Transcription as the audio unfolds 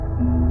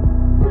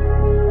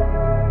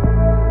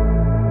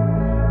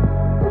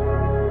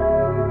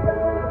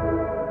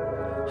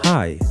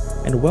Hi,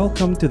 and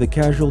welcome to the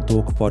Casual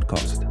Dork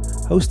Podcast,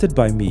 hosted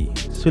by me,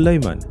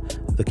 Suleiman,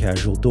 the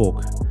Casual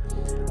Dork.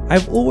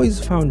 I've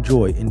always found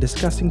joy in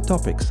discussing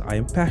topics I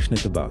am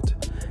passionate about,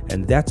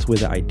 and that's where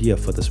the idea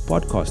for this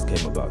podcast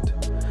came about.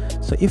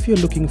 So if you're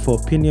looking for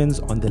opinions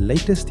on the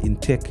latest in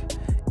tech,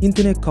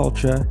 internet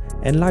culture,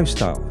 and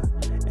lifestyle,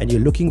 and you're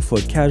looking for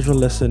a casual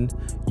listen,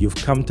 you've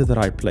come to the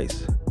right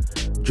place.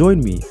 Join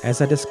me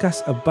as I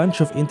discuss a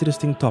bunch of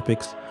interesting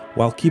topics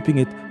while keeping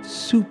it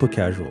super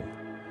casual.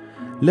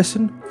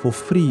 Listen for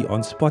free on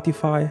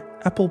Spotify,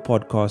 Apple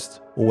Podcasts,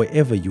 or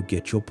wherever you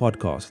get your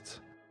podcasts.